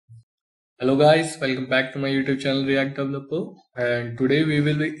Hello guys, welcome back to my YouTube channel React Developer, and today we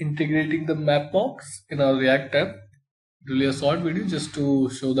will be integrating the mapbox in our React app. It will be a short video just to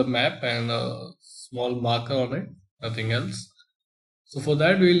show the map and a small marker on it, nothing else. So for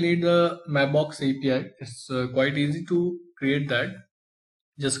that we will need the mapbox API. It's quite easy to create that.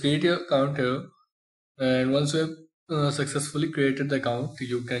 Just create your account here, and once you have successfully created the account,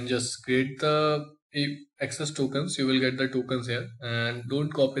 you can just create the access tokens. You will get the tokens here, and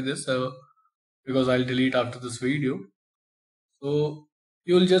don't copy this because I'll delete after this video. So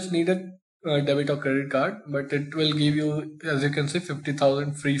you'll just need a debit or credit card, but it will give you, as you can see,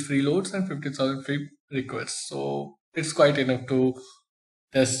 50,000 free freeloads and 50,000 free requests. So it's quite enough to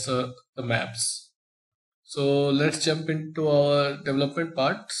test the maps. So let's jump into our development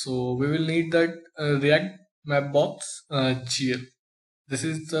part. So we will need that React Mapbox GL. This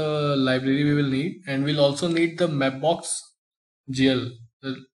is the library we will need, and we'll also need the Mapbox GL,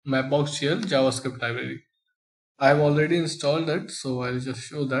 the Mapbox GL JavaScript library. I have already installed it, so I'll just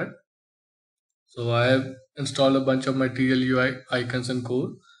show that. So I have installed a bunch of material UI icons and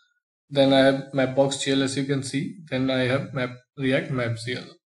code. Then I have Mapbox.gl, as you can see. Then I have React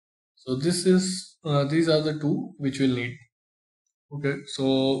Map.gl. So these are the two which we'll need. Okay,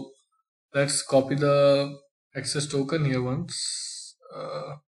 so let's copy the access token here once.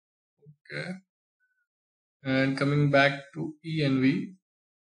 Okay, and coming back to env,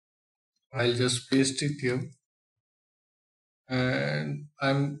 I'll just paste it here, and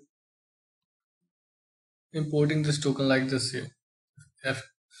I'm importing this token like this here.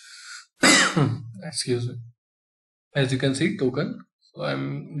 Excuse me. As you can see, token. So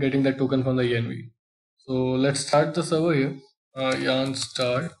I'm getting that token from the env. So let's start the server here. Yarn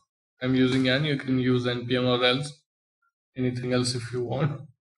start. I'm using yarn. You can use npm or else anything else if you want.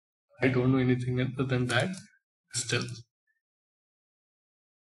 I don't know anything other than that. Still.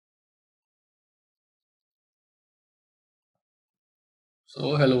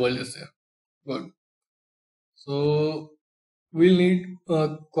 So hello world is there. Good. So we'll need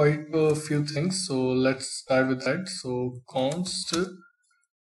quite a few things. So let's start with that. So const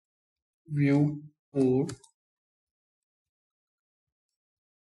view port.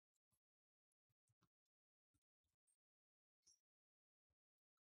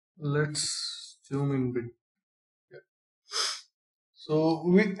 Let's zoom in bit. So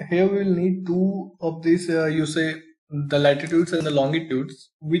here we will need two of these. You say the latitudes and the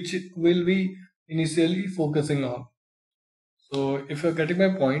longitudes, which will be initially focusing on. So if you're getting my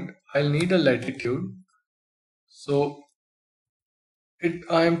point, I'll need a latitude. So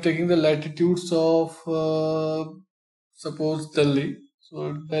I am taking the latitudes of suppose Delhi.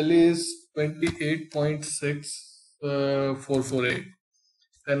 So Delhi is 28.6448.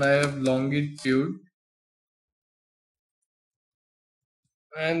 Then I have longitude,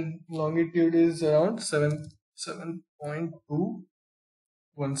 and longitude is around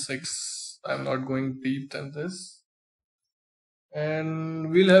 7.216. I'm not going deep than this. And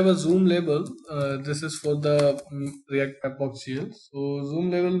we'll have a zoom label. This is for the React Mapbox GL. So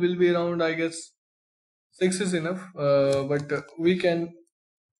zoom level will be around, I guess, 6 is enough. But we can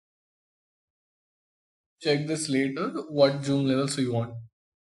check this later, what zoom levels we want.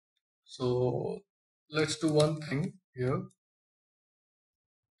 So let's do one thing here.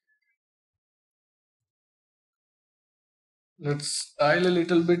 Let's style a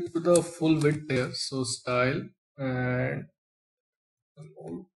little bit to the full width here. So style and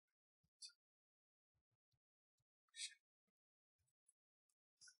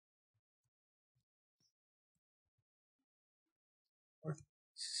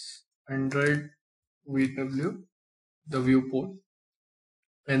Android VW, the viewport,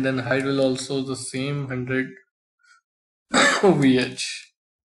 and then height will also the same 100 VH.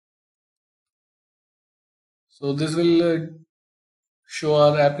 So this will show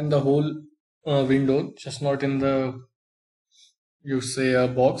our app in the whole window, just not in the, you say, a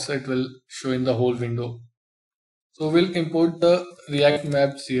box. It will show in the whole window. So we'll import the React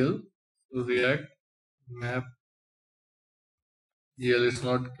Map CL. So React Map GL is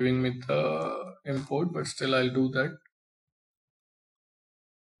not giving me the import, but still I'll do that.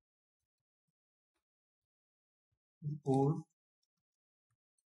 Import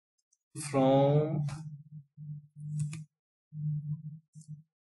from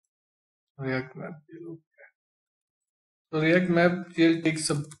React Map GL. So React Map GL takes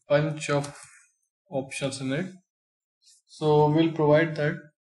a bunch of options in it. So we'll provide that.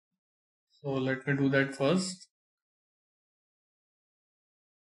 So let me do that first.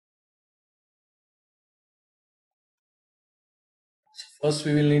 First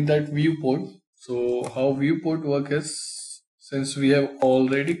we will need that viewport. So how viewport work is since we have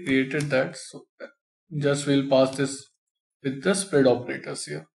already created that, so just we'll pass this with the spread operators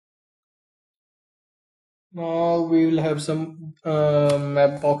here. Now we will have some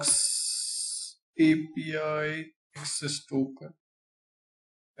mapbox API access token,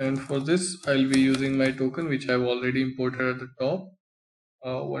 and for this I'll be using my token which I've already imported at the top.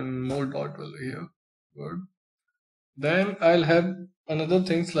 One more dot will be here. Good. Then I'll have another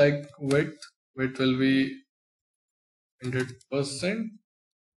things like width. Width will be 100%.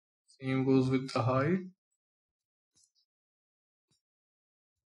 Same goes with the height.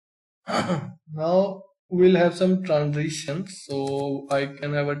 Now we'll have some transitions. So I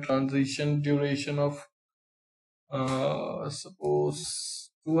can have a transition duration of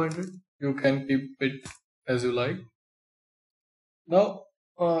suppose 200. You can keep it as you like. Now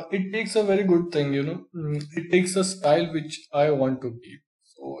it takes a very good thing, it takes a style which I want to keep.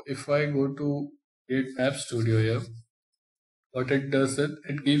 So if I go to create map studio here, what it does is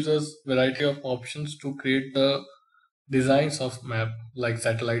it gives us variety of options to create the designs of map like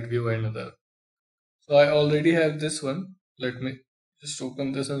satellite view and other. So I already have this one. Let me just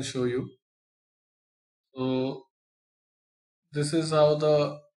open this and show you. So this is how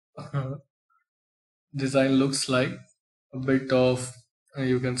the design looks like. A bit of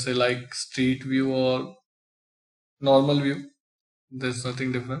you can say like street view or normal view. There's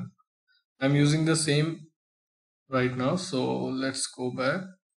nothing different. I'm using the same right now. So let's go back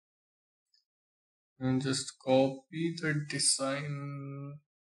and just copy the design.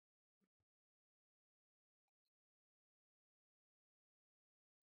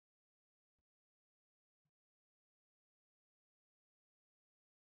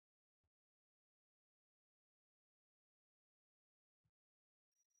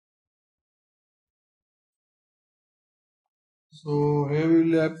 So here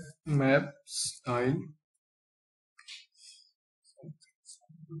we'll have map style.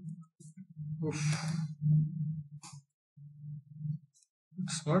 Oof.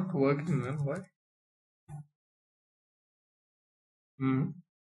 It's not working, man. Why? Hmm.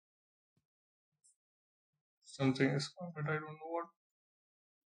 Something is wrong, but I don't know what.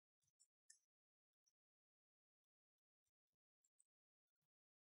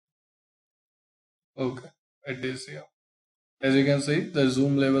 Okay, it is here. As you can see, the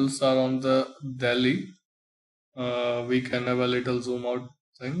zoom levels are on the Delhi. We can have a little zoom out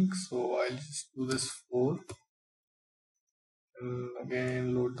thing. So I'll just do this 4 and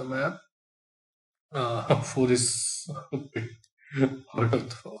again load the map. 4 is a bit out of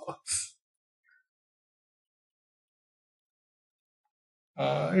the box.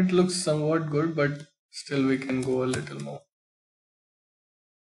 It looks somewhat good, but still we can go a little more.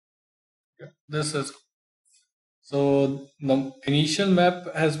 Yeah, this is so the initial map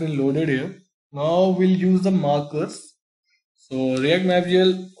has been loaded here. Now we'll use the markers. So React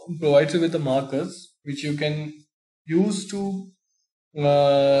MapGL provides you with the markers which you can use to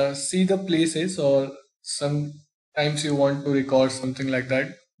see the places, or sometimes you want to record something like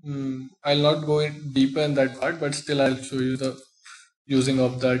that. I'll not go in deeper in that part, but still I'll show you the using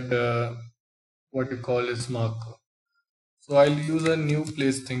of that what you call is marker. So I'll use a new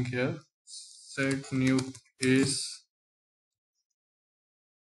place thing here. Set new place.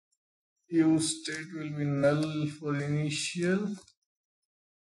 Use state will be null for initial.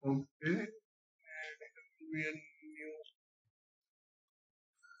 Okay. We are new.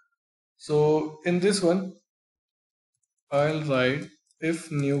 So in this one, I'll write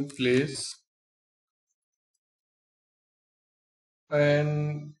if new place,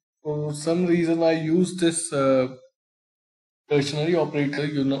 and for some reason I use this tertiary operator,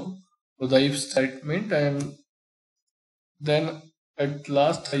 for the if statement, and then at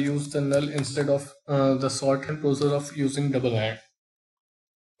last I use the null instead of the shorthand process of using double and.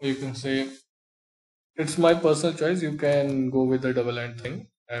 You can say it's my personal choice. You can go with the double and thing.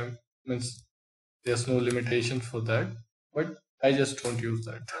 Means there's no limitation for that, but I just don't use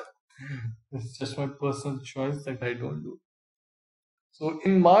that. It's just my personal choice that I don't do. So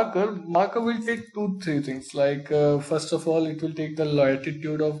in marker will take 2 3 things. Like first of all, it will take the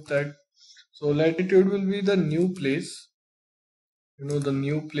latitude of that. So latitude will be the new place. The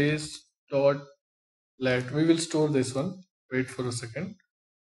new place dot lat. We will store this one. Wait for a second.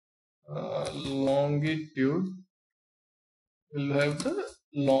 Longitude will have the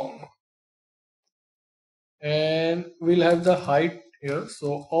long, and we'll have the height here.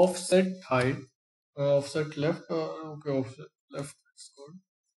 So offset height, offset left. Okay, offset left. It's good.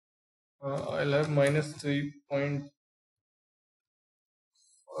 I'll have minus 3.5,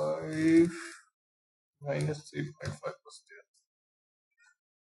 minus 3.5 was there.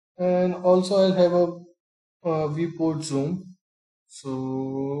 And also I'll have a viewport zoom.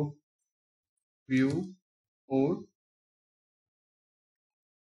 So view port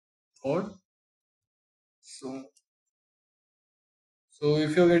or so. So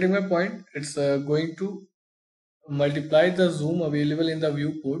if you're getting my point, it's going to multiply the zoom available in the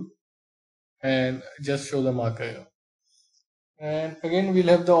viewport and just show the marker here. And again, we'll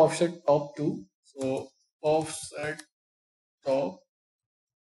have the offset top too. So offset top,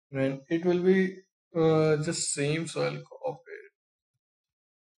 and it will be just same. So I'll copy it.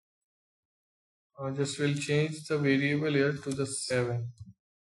 Just will change the variable here to the 7.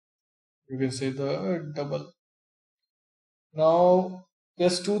 You can say the double. Now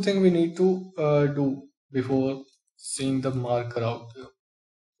there's two things we need to do before seeing the marker out there.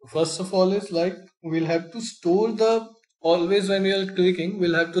 First of all is like we'll have to store the always when we are clicking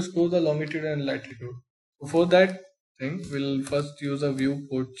we'll have to store the longitude and latitude. For that thing we'll first use a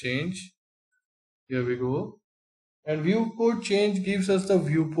viewport change. Here we go. And viewport change gives us the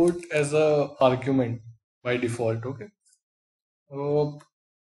viewport as a argument by default. Okay. So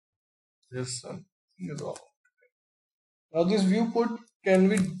this one is wrong. Now this viewport can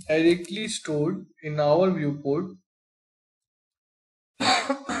be directly stored in our viewport.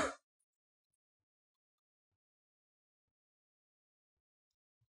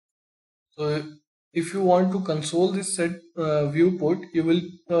 So if you want to console this set viewport, you will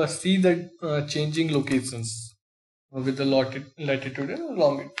see the changing locations with the latitude and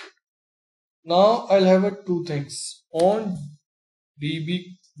longitude. Now I'll have two things on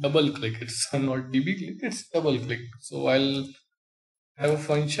db double click. It's not db click, it's double click. So I'll have a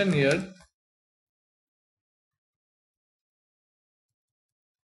function here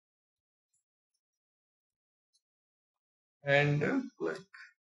and click.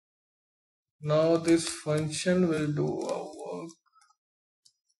 Now this function will do our work.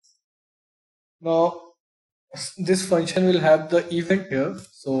 Now this function will have the event here.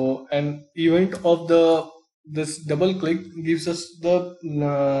 So an event of the this double click gives us the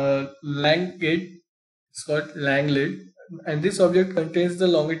lang gate. It's called langlet, and this object contains the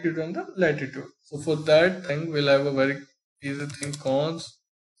longitude and the latitude. So for that thing we'll have a very easy thing. Cons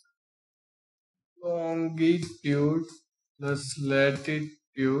longitude plus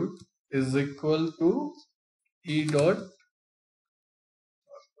latitude is equal to e dot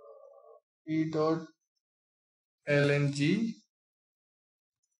lng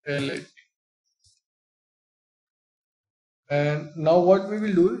lat. And now what we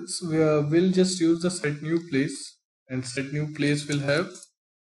will do is we'll just use the set new place, and set new place will have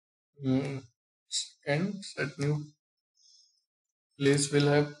second set new place will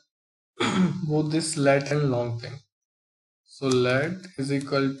have both this lat and long thing. So lat is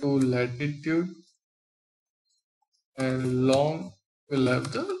equal to latitude and long will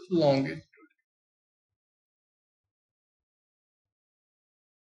have the longitude.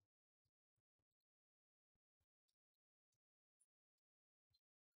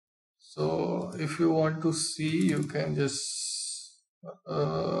 So if you want to see, you can just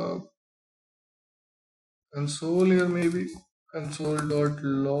console here, maybe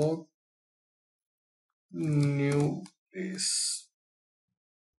console.log new place.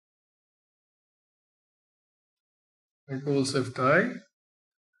 Control Shift I.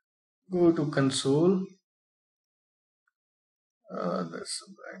 Go to console. That's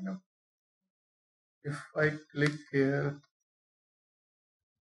random. If I click here,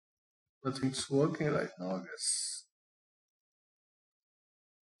 nothing's working right now, I guess.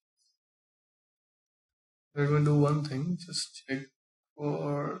 Let me do one thing, just check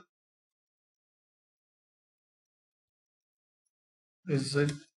for is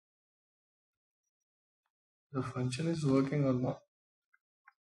it the function is working or not.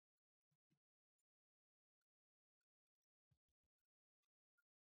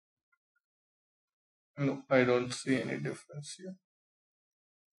 No, I don't see any difference here.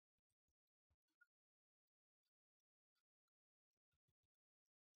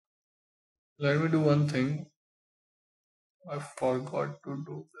 Let me do one thing. I forgot to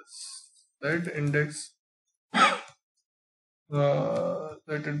do this. Let index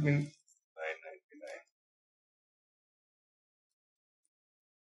let it be 999.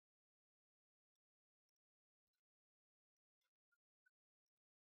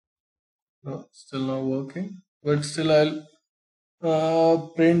 No, still not working. But still I'll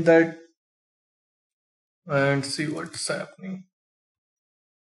print that and see what's happening.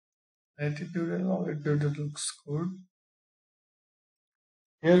 Latitude and longitude, it looks good.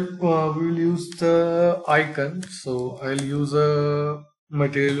 Here we will use the icon. So I'll use a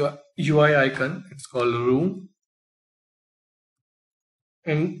material UI icon. It's called room,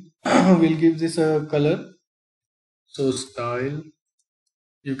 and we'll give this a color. So style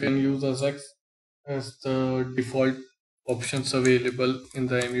You can use as the default options available in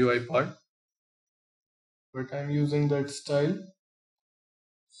the MUI part, but I'm using that style.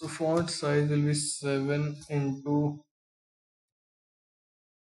 So font size will be 7 into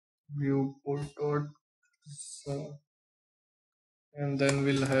viewport dot, and then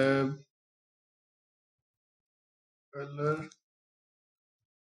we'll have color.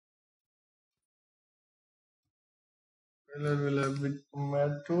 Color will have with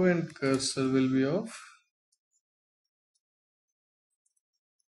tomato and cursor will be off.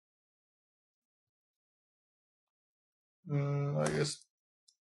 I guess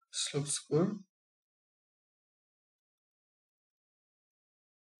this looks good.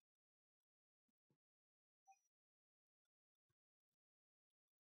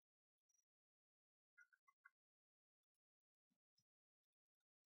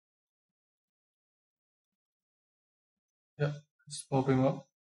 Yeah, it's popping up.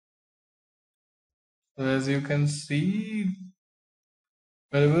 So as you can see,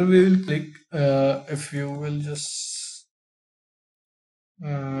 wherever we will click, if you will just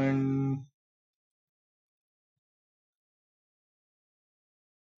and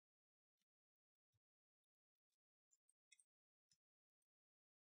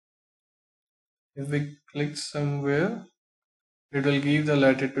if we click somewhere, it will give the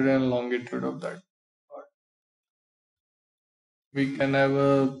latitude and longitude of that part. We can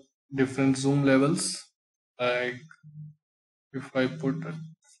have different zoom levels. Like if I put a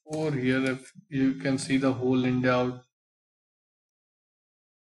 4 here, if you can see the whole India out.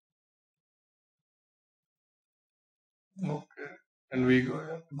 Okay, and we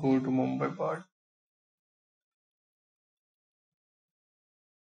go to Mumbai part.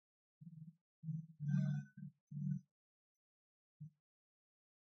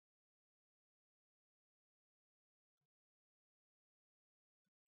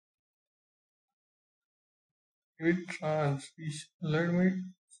 With transition, let me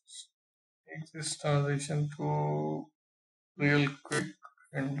make this transition to real quick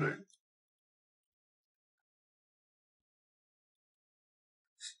and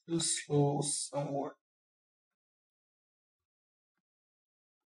still slow somewhat.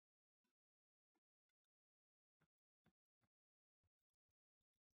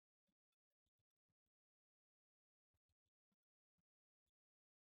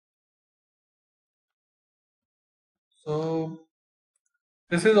 So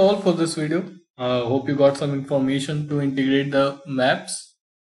this is all for this video. Hope you got some information to integrate the maps.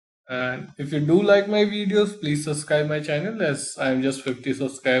 And if you do like my videos, please subscribe my channel as I'm just 50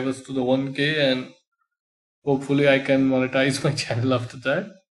 subscribers to the 1K, and hopefully I can monetize my channel after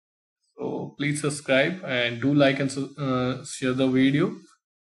that. So please subscribe and do like and share the video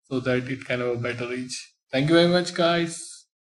so that it can have a better reach. Thank you very much, guys.